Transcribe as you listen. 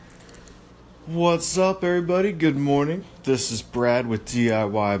What's up, everybody? Good morning. This is Brad with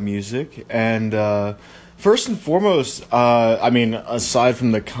DIY Music, and first and foremost, aside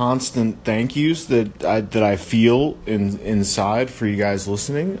from the constant thank yous that I feel inside for you guys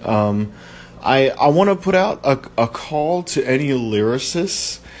listening, I want to put out a call to any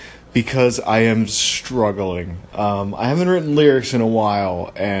lyricists because I am struggling. I haven't written lyrics in a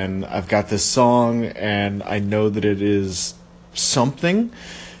while, and I've got this song, and I know that it is something.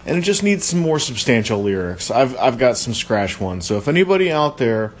 And it just needs some more substantial lyrics. I've got some scratch ones. So if anybody out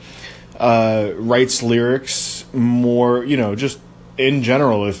there writes lyrics more, just in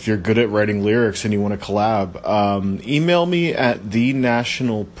general, if you're good at writing lyrics and you want to collab, email me at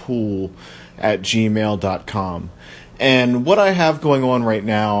thenationalpool@gmail.com. And what I have going on right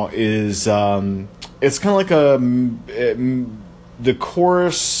now is it's kind of like the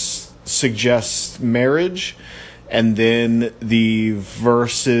chorus suggests marriage. And then the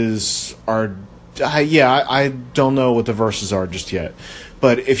verses are, I don't know what the verses are just yet.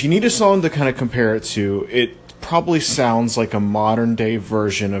 But if you need a song to kind of compare it to, it probably sounds like a modern day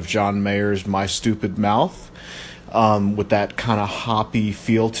version of John Mayer's My Stupid Mouth, with that kind of hoppy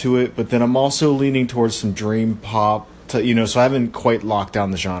feel to it. But then I'm also leaning towards some dream pop, so I haven't quite locked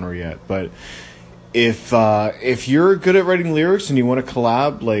down the genre yet. But if you're good at writing lyrics and you want to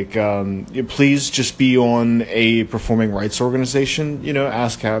collab, please just be on a performing rights organization,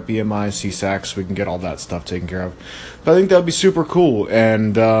 ASCAP, BMI, CSAC, so we can get all that stuff taken care of. But I think that would be super cool,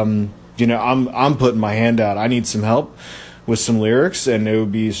 and I'm putting my hand out. I need some help with some lyrics, and it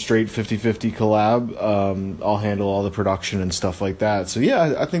would be a straight 50-50 collab. I'll handle all the production and stuff like that. So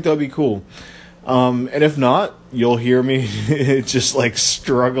yeah, I think that would be cool. And if not, you'll hear me just like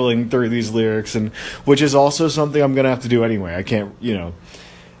struggling through these lyrics, and which is also something I'm gonna have to do anyway. I can't,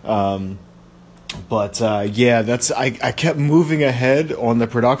 I kept moving ahead on the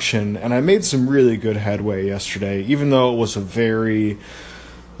production, and I made some really good headway yesterday, even though it was a very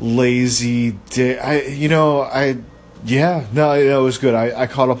lazy day. It was good. I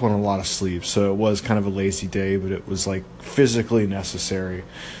caught up on a lot of sleep, so it was kind of a lazy day, but it was like physically necessary.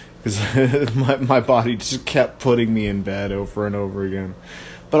 Because my body just kept putting me in bed over and over again.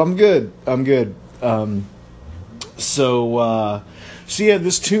 But I'm good. So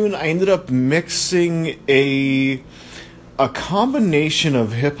this tune, I ended up mixing a combination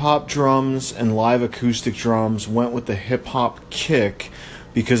of hip-hop drums and live acoustic drums. Went with the hip-hop kick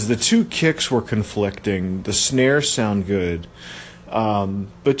because the two kicks were conflicting. The snares sound good.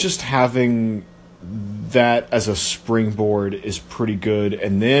 But just having that as a springboard is pretty good.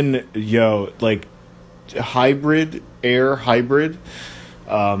 And then hybrid.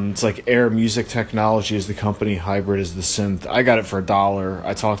 It's like Air Music Technology is the company, Hybrid is the synth. I got it for $1.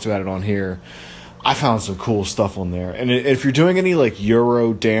 I talked about it on here. I found some cool stuff on there. And if you're doing any like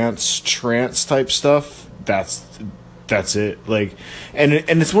Euro dance trance type stuff, that's it. And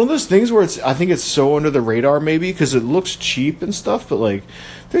it's one of those things where I think it's so under the radar, maybe because it looks cheap and stuff, but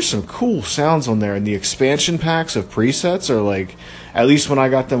there's some cool sounds on there, and the expansion packs of presets are at least when I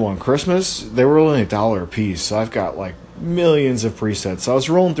got them on Christmas, they were only $1 a piece. So I've got millions of presets. So I was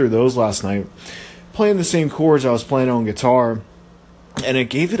rolling through those last night, playing the same chords I was playing on guitar, and it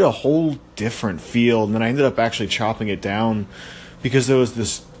gave it a whole different feel. And then I ended up actually chopping it down because there was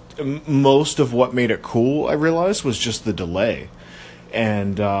this. Most of what made it cool, I realized, was just the delay,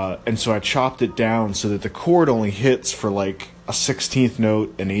 and so I chopped it down so that the chord only hits for a 16th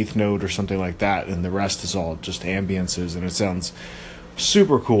note, an 8th note, or something like that, and the rest is all just ambiances, and it sounds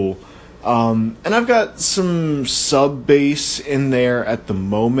super cool. And I've got some sub bass in there at the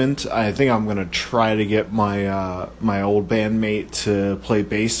moment. I think I'm gonna try to get my my old bandmate to play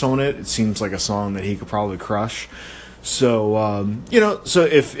bass on it. It seems like a song that he could probably crush. So, so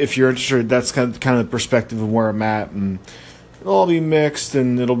if you're interested, that's kind of the perspective of where I'm at, and it'll all be mixed,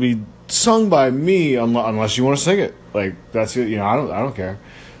 and it'll be sung by me, unless you want to sing it. That's it. I don't care.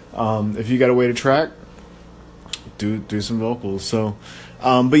 If you got a way to track, do some vocals. So,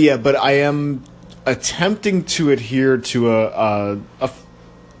 but I am attempting to adhere to a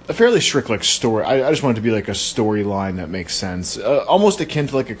fairly strict story. I just want it to be a storyline that makes sense, almost akin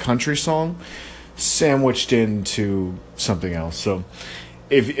to a country song, sandwiched into something else. So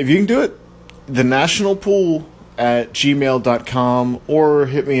if you can do it, thenationalpool@gmail.com, or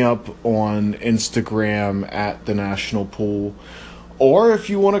hit me up on Instagram @thenationalpool, or if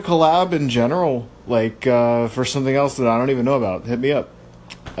you want to collab in general, for something else that I don't even know about, hit me up.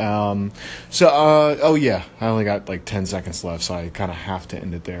 I only got 10 seconds left, so I kind of have to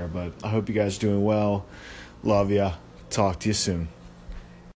end it there, but I hope you guys are doing well. Love ya. Talk to you soon.